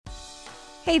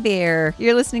Hey there,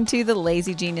 you're listening to the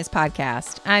Lazy Genius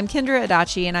Podcast. I'm Kendra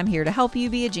Adachi, and I'm here to help you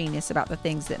be a genius about the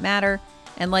things that matter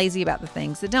and lazy about the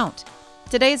things that don't.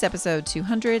 Today is episode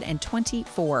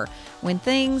 224, when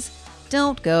things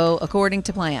don't go according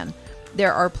to plan.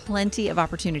 There are plenty of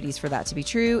opportunities for that to be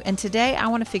true, and today I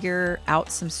want to figure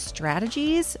out some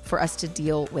strategies for us to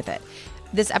deal with it.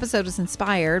 This episode was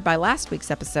inspired by last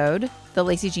week's episode, The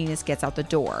Lazy Genius Gets Out the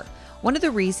Door. One of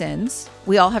the reasons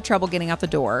we all have trouble getting out the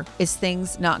door is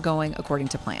things not going according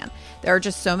to plan. There are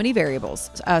just so many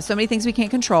variables, so many things we can't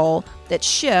control that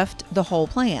shift the whole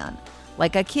plan.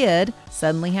 Like a kid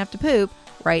suddenly have to poop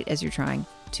right as you're trying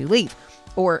to leave.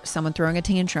 Or someone throwing a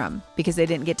tantrum because they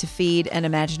didn't get to feed an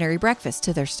imaginary breakfast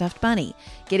to their stuffed bunny.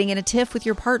 Getting in a tiff with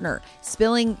your partner.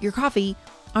 Spilling your coffee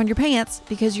on your pants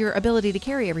because your ability to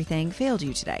carry everything failed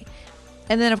you today.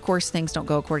 And then, of course, things don't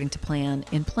go according to plan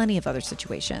in plenty of other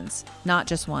situations, not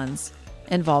just ones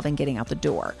involving getting out the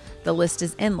door. The list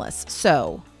is endless.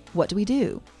 So what do we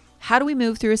do? How do we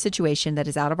move through a situation that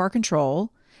is out of our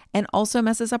control and also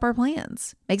messes up our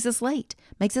plans, makes us late,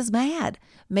 makes us mad,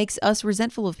 makes us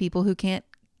resentful of people who can't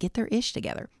get their ish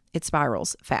together? It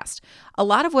spirals fast. A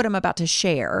lot of what I'm about to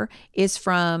share is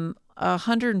from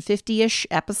 150-ish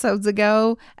episodes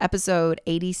ago, episode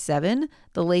 87,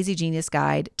 The Lazy Genius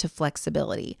Guide to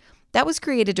Flexibility. That was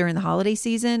created during the holiday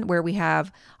season where we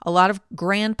have a lot of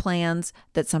grand plans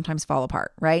that sometimes fall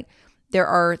apart, right? There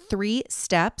are 3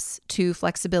 steps to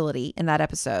flexibility in that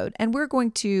episode, and we're going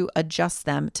to adjust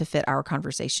them to fit our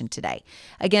conversation today.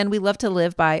 Again, we love to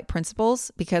live by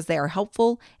principles because they are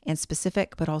helpful and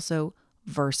specific, but also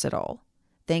versatile.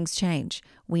 Things change.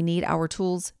 We need our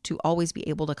tools to always be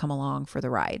able to come along for the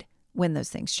ride when those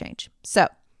things change. So,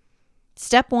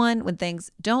 step 1, when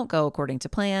things don't go according to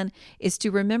plan, is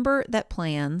to remember that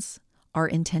plans are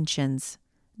intentions,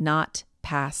 not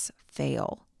pass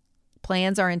fail.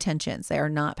 Plans are intentions. They are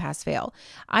not pass fail.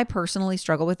 I personally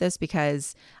struggle with this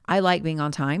because I like being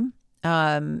on time.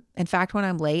 In fact, when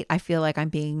I'm late, I feel like I'm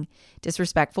being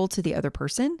disrespectful to the other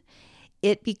person.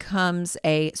 It becomes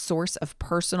a source of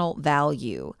personal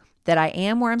value that I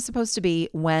am where I'm supposed to be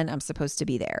when I'm supposed to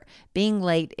be there. Being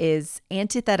late is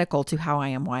antithetical to how I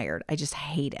am wired. I just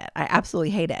hate it. I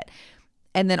absolutely hate it.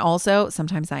 And then also,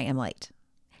 sometimes I am late.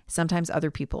 Sometimes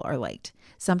other people are late.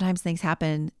 Sometimes things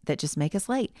happen that just make us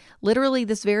late. Literally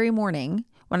this very morning,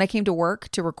 when I came to work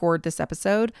to record this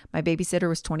episode, my babysitter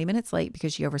was 20 minutes late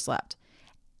because she overslept.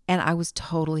 And I was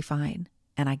totally fine.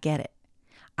 And I get it.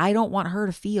 I don't want her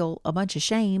to feel a bunch of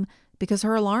shame because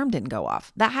her alarm didn't go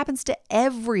off. That happens to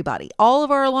everybody. All of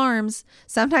our alarms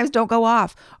sometimes don't go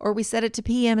off, or we set it to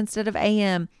PM instead of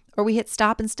AM, or we hit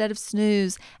stop instead of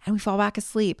snooze and we fall back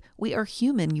asleep. We are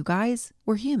human, you guys.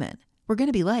 We're human. We're going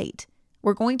to be late.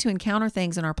 We're going to encounter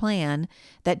things in our plan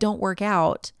that don't work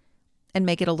out and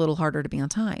make it a little harder to be on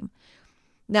time.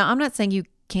 Now, I'm not saying you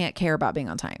can't care about being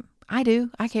on time. I do.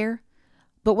 I care.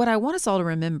 But what I want us all to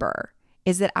remember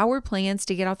is that our plans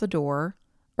to get out the door,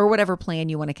 or whatever plan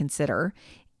you want to consider,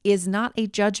 is not a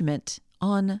judgment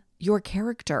on your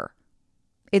character.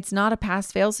 It's not a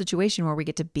pass-fail situation where we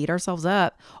get to beat ourselves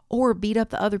up or beat up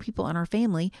the other people in our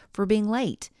family for being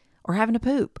late or having to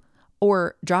poop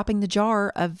or dropping the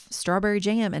jar of strawberry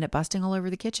jam and it busting all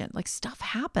over the kitchen. Like, stuff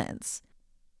happens.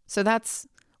 So that's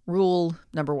rule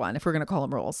number 1, if we're going to call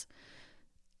them rules.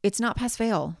 It's not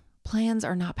pass-fail. Plans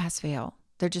are not pass-fail.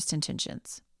 They're just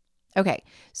intentions. Okay,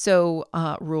 so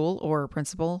rule or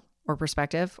principle or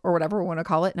perspective or whatever we want to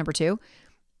call it, number 2,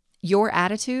 your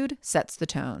attitude sets the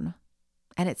tone,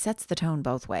 and it sets the tone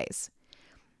both ways.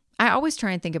 I always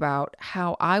try and think about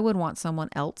how I would want someone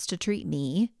else to treat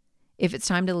me if it's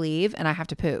time to leave and I have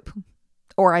to poop,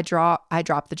 or I drop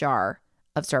the jar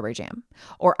of strawberry jam,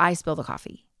 or I spill the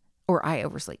coffee, or I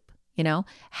oversleep. You know,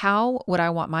 how would I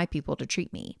want my people to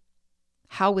treat me?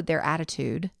 How would their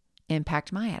attitude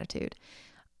impact my attitude?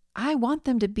 I want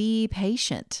them to be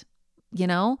patient, you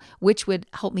know, which would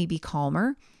help me be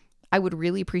calmer. I would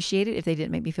really appreciate it if they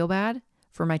didn't make me feel bad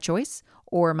for my choice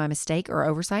or my mistake or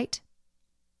oversight.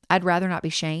 I'd rather not be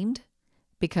shamed,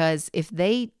 because if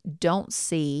they don't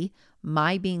see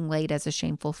my being late as a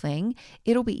shameful thing,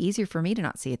 it'll be easier for me to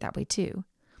not see it that way too.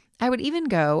 I would even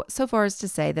go so far as to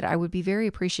say that I would be very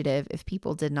appreciative if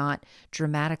people did not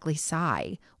dramatically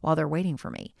sigh while they're waiting for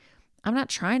me. I'm not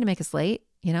trying to make us late.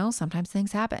 You know, sometimes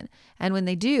things happen. And when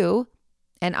they do,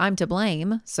 and I'm to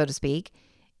blame, so to speak,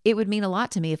 it would mean a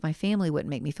lot to me if my family wouldn't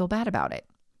make me feel bad about it.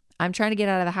 I'm trying to get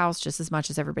out of the house just as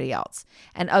much as everybody else.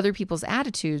 And other people's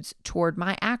attitudes toward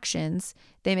my actions,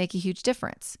 they make a huge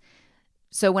difference.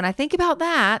 So when I think about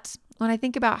that, when I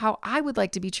think about how I would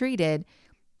like to be treated,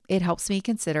 it helps me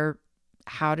consider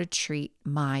how to treat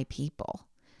my people,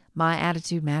 My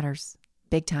attitude matters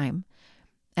big time.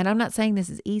 And I'm not saying this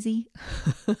is easy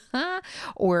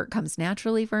or comes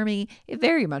naturally for me. It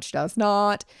very much does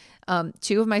not.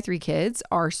 2 of my 3 kids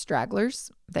are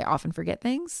stragglers. They often forget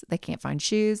things. They can't find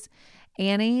shoes.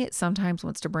 Annie sometimes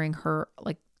wants to bring her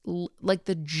like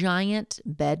the giant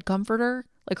bed comforter,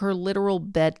 like her literal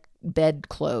bed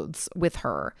clothes with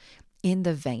her in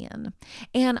the van.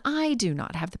 And I do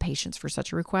not have the patience for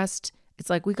such a request. It's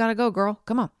like, we got to go, girl.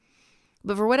 Come on.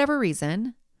 But for whatever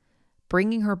reason,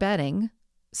 bringing her bedding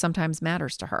sometimes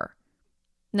matters to her.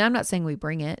 Now, I'm not saying we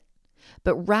bring it,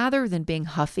 but rather than being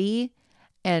huffy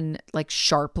and like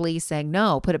sharply saying,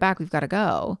 no, put it back, we've got to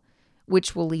go,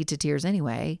 which will lead to tears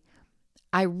anyway,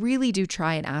 I really do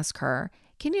try and ask her,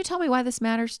 can you tell me why this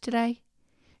matters today?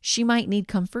 She might need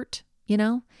comfort,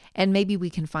 and maybe we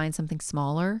can find something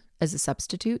smaller as a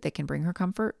substitute that can bring her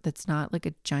comfort that's not like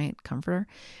a giant comforter.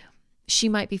 She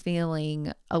might be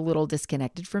feeling a little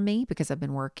disconnected from me because I've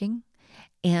been working.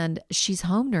 And she's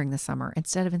home during the summer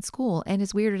instead of in school and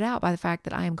is weirded out by the fact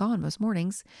that I am gone most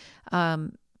mornings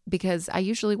because I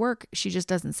usually work. She just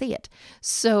doesn't see it.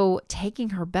 So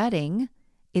taking her bedding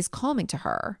is calming to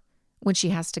her when she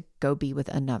has to go be with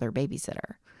another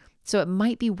babysitter. So it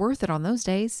might be worth it on those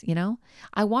days,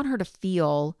 I want her to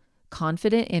feel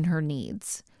confident in her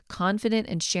needs, confident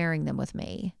in sharing them with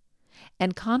me,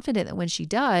 and confident that when she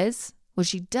does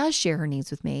share her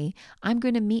needs with me, I'm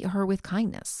going to meet her with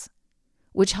kindness,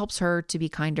 which helps her to be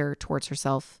kinder towards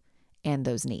herself and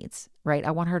those needs, right? I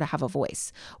want her to have a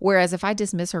voice. Whereas if I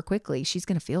dismiss her quickly, she's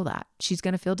going to feel that. She's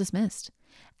going to feel dismissed.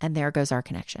 And there goes our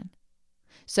connection.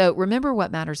 So remember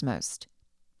what matters most.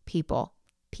 People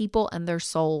and their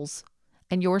souls,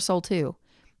 and your soul too.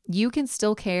 You can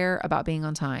still care about being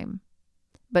on time.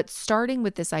 But starting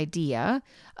with this idea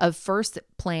of first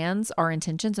plans are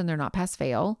intentions and they're not pass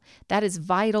fail, that is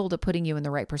vital to putting you in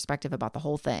the right perspective about the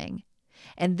whole thing.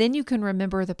 And then you can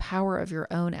remember the power of your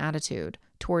own attitude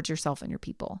towards yourself and your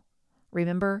people.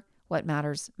 Remember what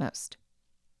matters most.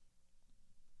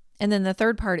 And then the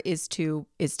third part is to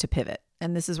pivot.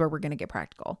 And this is where we're going to get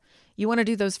practical. You want to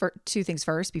do those 2 things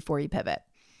first before you pivot.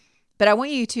 But I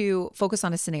want you to focus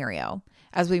on a scenario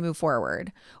as we move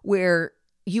forward where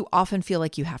you often feel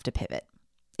like you have to pivot.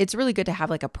 It's really good to have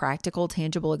like a practical,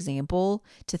 tangible example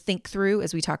to think through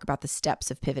as we talk about the steps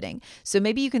of pivoting. So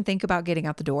maybe you can think about getting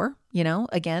out the door.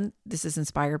 Again, this is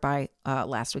inspired by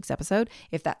last week's episode,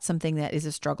 if that's something that is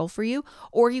a struggle for you.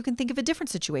 Or you can think of a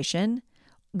different situation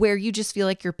where you just feel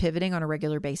like you're pivoting on a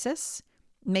regular basis.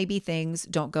 Maybe things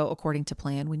don't go according to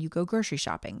plan when you go grocery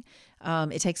shopping.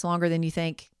 It takes longer than you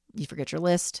think. You forget your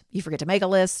list. You forget to make a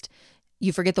list.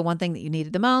 You forget the one thing that you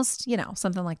needed the most,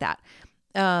 something like that.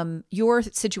 Your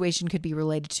situation could be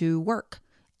related to work,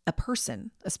 a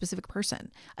person, a specific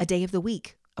person, a day of the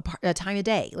week, a time of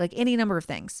day, like any number of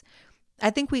things. I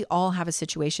think we all have a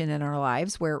situation in our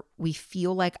lives where we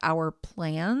feel like our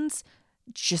plans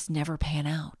just never pan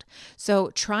out. So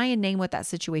try and name what that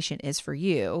situation is for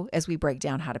you as we break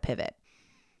down how to pivot.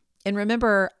 And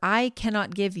remember, I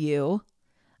cannot give you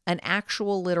an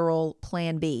actual literal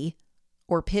plan B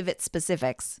or pivot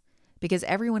specifics because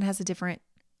everyone has a different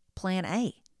plan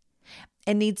A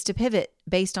and needs to pivot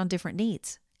based on different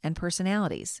needs and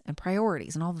personalities and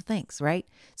priorities and all the things, right?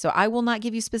 So I will not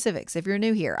give you specifics. If you're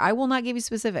new here, I will not give you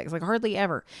specifics, like hardly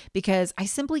ever, because I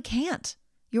simply can't.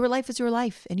 Your life is your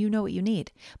life and you know what you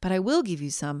need. But I will give you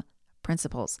some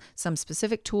principles, some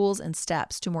specific tools and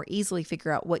steps to more easily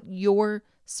figure out what your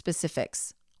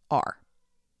specifics are.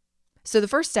 So the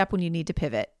first step when you need to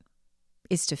pivot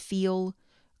is to feel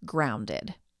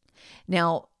grounded.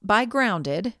 Now, by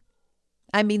grounded,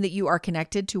 I mean that you are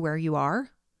connected to where you are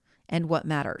and what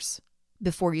matters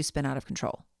before you spin out of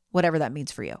control, whatever that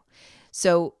means for you.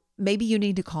 So maybe you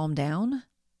need to calm down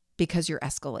because you're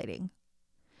escalating.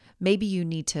 Maybe you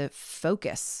need to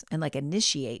focus and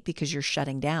initiate because you're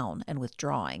shutting down and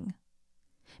withdrawing.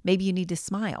 Maybe you need to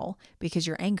smile because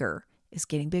your anger is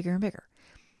getting bigger and bigger.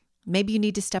 Maybe you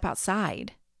need to step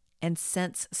outside and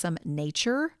sense some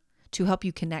nature to help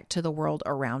you connect to the world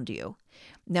around you.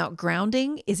 Now,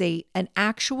 grounding is an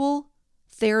actual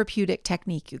therapeutic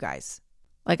technique, you guys.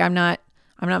 I'm not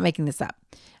making this up.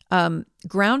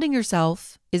 Grounding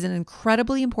yourself is an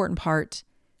incredibly important part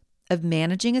of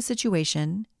managing a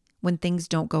situation when things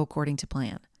don't go according to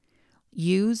plan.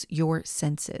 Use your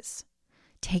senses.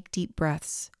 Take deep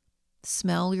breaths.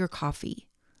 Smell your coffee.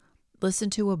 Listen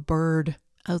to a bird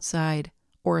outside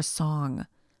or a song.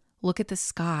 Look at the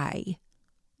sky.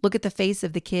 Look at the face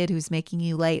of the kid who's making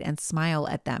you late and smile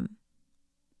at them.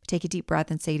 Take a deep breath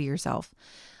and say to yourself,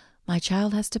 my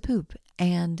child has to poop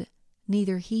and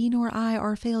neither he nor I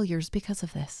are failures because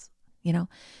of this.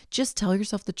 Just tell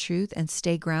yourself the truth and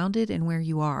stay grounded in where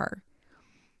you are.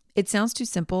 It sounds too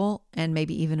simple and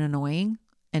maybe even annoying.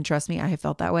 And trust me, I have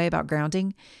felt that way about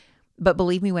grounding. But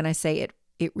believe me when I say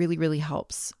it really, really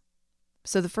helps.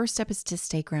 So the first step is to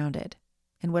stay grounded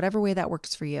in whatever way that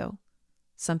works for you.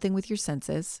 Something with your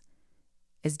senses,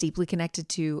 as deeply connected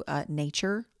to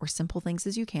nature or simple things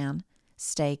as you can.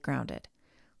 Stay grounded.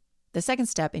 The second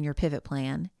step in your pivot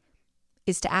plan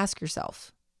is to ask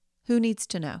yourself, who needs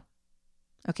to know?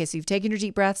 Okay, so you've taken your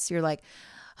deep breaths. You're like,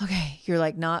 okay, you're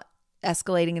like not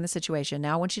escalating in the situation.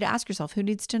 Now I want you to ask yourself, who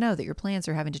needs to know that your plans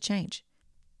are having to change?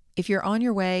 If you're on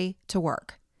your way to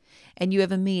work and you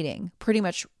have a meeting pretty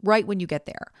much right when you get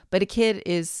there, but a kid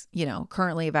is,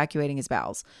 currently evacuating his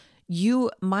bowels, you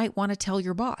might want to tell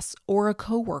your boss or a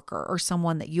coworker or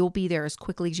someone that you'll be there as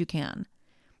quickly as you can.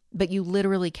 But you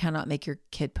literally cannot make your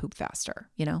kid poop faster,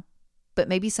 But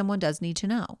maybe someone does need to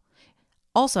know.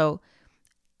 Also,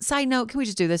 side note, can we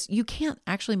just do this? You can't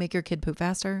actually make your kid poop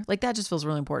faster. Like that just feels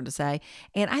really important to say.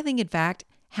 And I think in fact,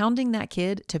 hounding that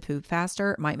kid to poop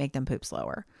faster might make them poop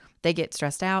slower. They get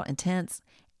stressed out and tense,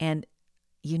 and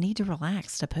you need to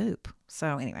relax to poop.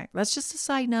 So anyway, that's just a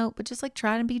side note, but just like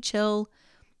try to be chill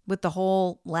with the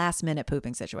whole last minute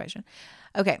pooping situation.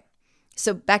 Okay.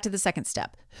 So back to the second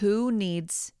step. Who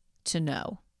needs to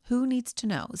know? Who needs to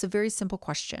know? It's a very simple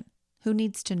question. Who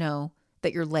needs to know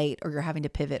that you're late or you're having to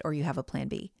pivot or you have a plan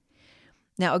B?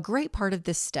 Now, a great part of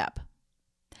this step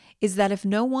is that if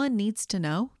no one needs to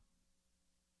know,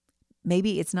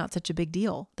 maybe it's not such a big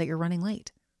deal that you're running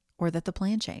late or that the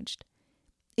plan changed.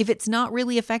 If it's not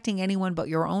really affecting anyone but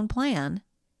your own plan,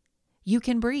 you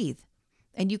can breathe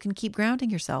and you can keep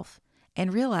grounding yourself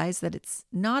and realize that it's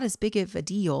not as big of a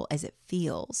deal as it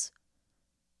feels.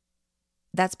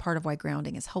 That's part of why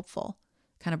grounding is helpful.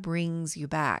 Kind of brings you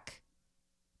back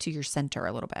to your center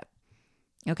a little bit.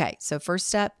 Okay, so first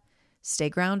step, stay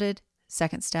grounded.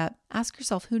 Second step, ask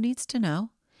yourself who needs to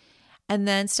know. And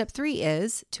then step 3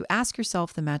 is to ask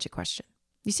yourself the magic question.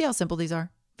 You see how simple these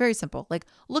are? Very simple. Like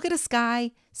look at a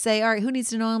sky, say, all right, who needs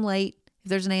to know I'm late? If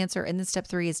there's an answer. And then step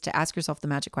 3 is to ask yourself the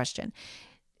magic question.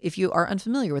 If you are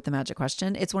unfamiliar with the magic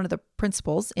question, it's one of the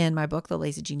principles in my book, The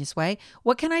Lazy Genius Way.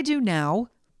 What can I do now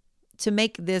to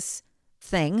make this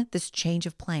thing, this change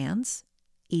of plans,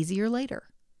 easier later?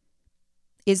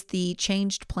 Is the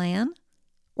changed plan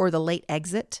or the late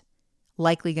exit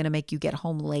likely going to make you get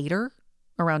home later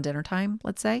around dinner time,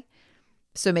 let's say?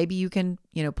 So maybe you can,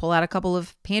 pull out a couple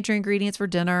of pantry ingredients for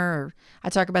dinner. Or I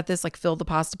talk about this, like fill the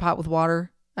pasta pot with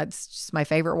water. That's just my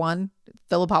favorite one.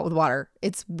 Fill a pot with water.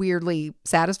 It's weirdly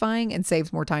satisfying and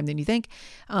saves more time than you think.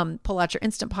 Pull out your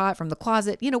Instant Pot from the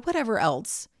closet, whatever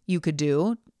else you could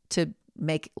do to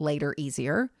make later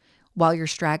easier while your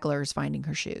straggler is finding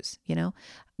her shoes.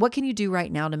 What can you do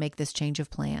right now to make this change of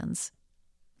plans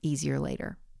easier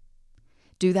later?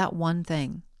 Do that one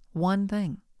thing,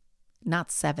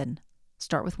 not 7.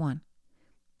 Start with 1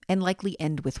 and likely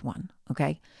end with 1.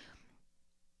 Okay.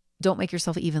 Don't make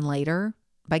yourself even later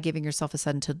by giving yourself a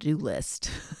sudden to-do list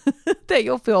that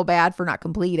you'll feel bad for not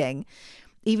completing,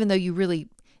 even though you really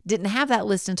didn't have that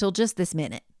list until just this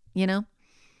minute,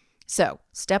 So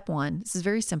step 1, this is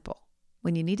very simple.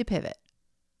 When you need to pivot,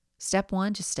 step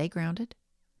 1, just stay grounded.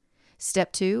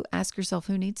 Step 2, ask yourself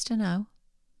who needs to know.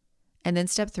 And then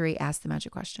step 3, ask the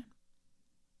magic question.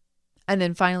 And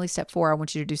then finally, step 4, I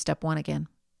want you to do step 1 again.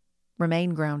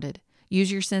 Remain grounded.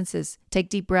 Use your senses. Take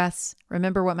deep breaths.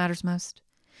 Remember what matters most.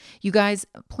 You guys,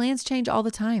 plans change all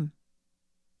the time.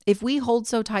 If we hold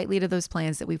so tightly to those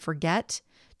plans that we forget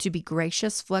to be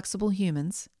gracious, flexible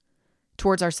humans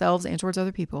towards ourselves and towards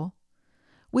other people,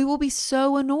 we will be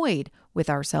so annoyed with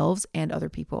ourselves and other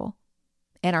people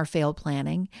and our failed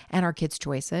planning and our kids'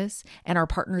 choices and our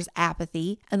partner's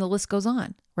apathy, and the list goes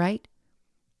on, right?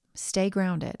 Stay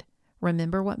grounded.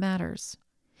 Remember what matters.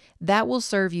 That will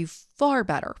serve you far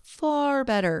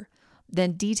better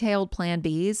than detailed plan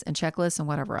Bs and checklists and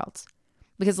whatever else.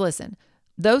 Because listen,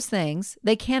 those things,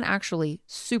 they can actually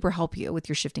super help you with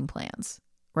your shifting plans,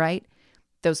 right?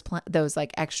 Those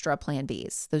like extra plan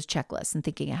Bs, those checklists and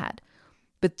thinking ahead.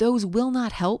 But those will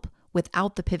not help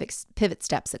without the pivot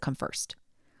steps that come first.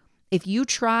 If you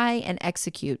try and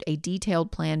execute a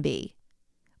detailed plan B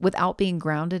without being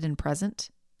grounded and present,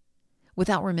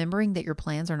 without remembering that your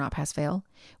plans are not pass fail,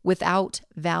 without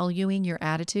valuing your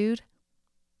attitude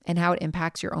and how it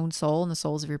impacts your own soul and the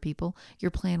souls of your people,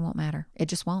 your plan won't matter. It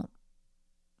just won't.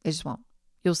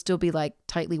 You'll still be like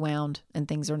tightly wound and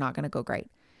things are not going to go great.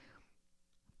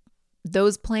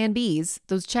 Those plan Bs,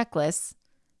 those checklists,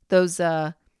 those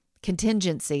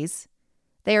contingencies,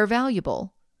 they are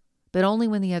valuable, but only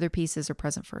when the other pieces are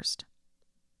present first.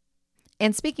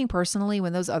 And speaking personally,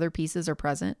 when those other pieces are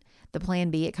present, the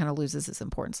plan B, it kind of loses its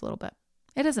importance a little bit.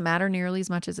 It doesn't matter nearly as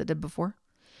much as it did before.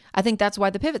 I think that's why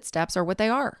the pivot steps are what they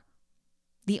are.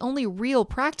 The only real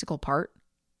practical part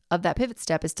of that pivot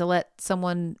step is to let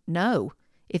someone know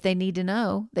if they need to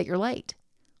know that you're late.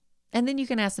 And then you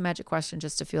can ask the magic question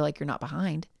just to feel like you're not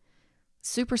behind.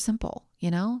 Super simple,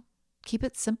 Keep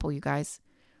it simple, you guys.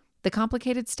 The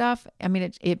complicated stuff,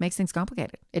 it makes things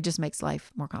complicated. It just makes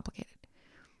life more complicated.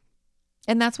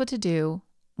 And that's what to do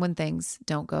when things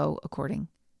don't go according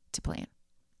to plan.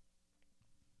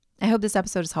 I hope this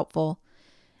episode is helpful.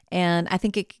 And I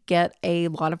think it could get a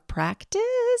lot of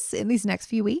practice in these next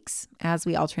few weeks as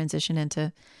we all transition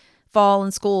into fall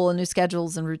and school and new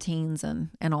schedules and routines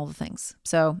and all the things.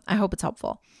 So I hope it's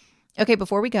helpful. Okay,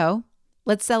 before we go,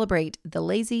 let's celebrate the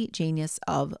Lazy Genius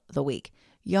of the Week.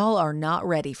 Y'all are not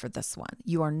ready for this one.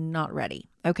 You are not ready.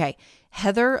 Okay.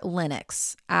 Heather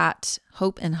Lennox at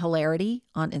Hope and Hilarity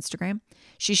on Instagram.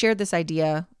 She shared this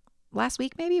idea last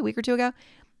week, maybe a week or two ago.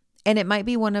 And it might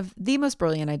be one of the most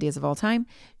brilliant ideas of all time.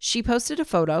 She posted a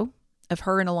photo of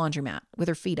her in a laundromat with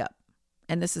her feet up.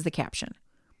 And this is the caption.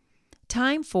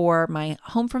 Time for my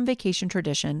home from vacation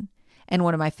tradition and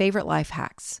one of my favorite life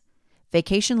hacks.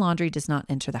 Vacation laundry does not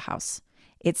enter the house.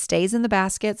 It stays in the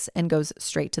baskets and goes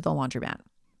straight to the laundromat.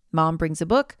 Mom brings a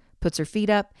book, puts her feet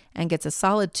up, and gets a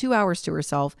solid 2 hours to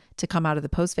herself to come out of the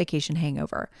post-vacation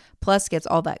hangover, plus gets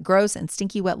all that gross and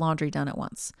stinky wet laundry done at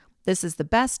once. This is the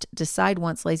best decide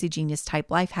once lazy genius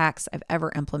type life hacks I've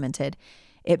ever implemented.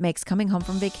 It makes coming home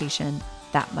from vacation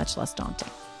that much less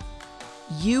daunting.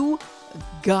 You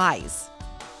guys,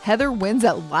 Heather wins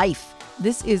at life.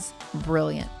 This is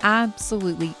brilliant.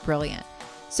 Absolutely brilliant.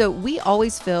 So we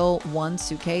always fill one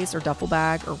suitcase or duffel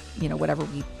bag or, whatever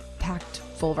we packed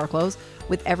full of our clothes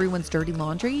with everyone's dirty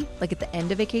laundry. Like at the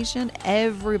end of vacation,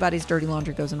 everybody's dirty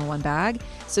laundry goes into one bag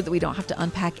so that we don't have to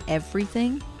unpack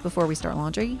everything before we start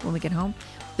laundry when we get home.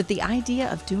 But the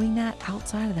idea of doing that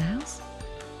outside of the house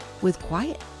with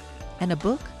quiet and a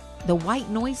book, the white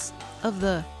noise of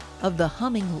the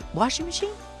humming washing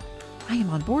machine, I am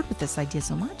on board with this idea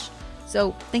so much.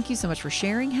 So thank you so much for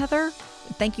sharing, Heather.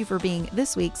 Thank you for being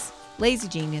this week's Lazy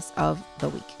Genius of the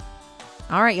Week.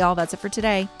 All right, y'all, that's it for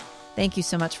today. Thank you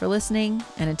so much for listening.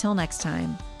 And until next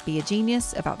time, be a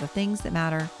genius about the things that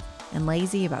matter and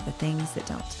lazy about the things that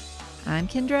don't. I'm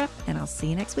Kendra, and I'll see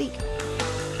you next week.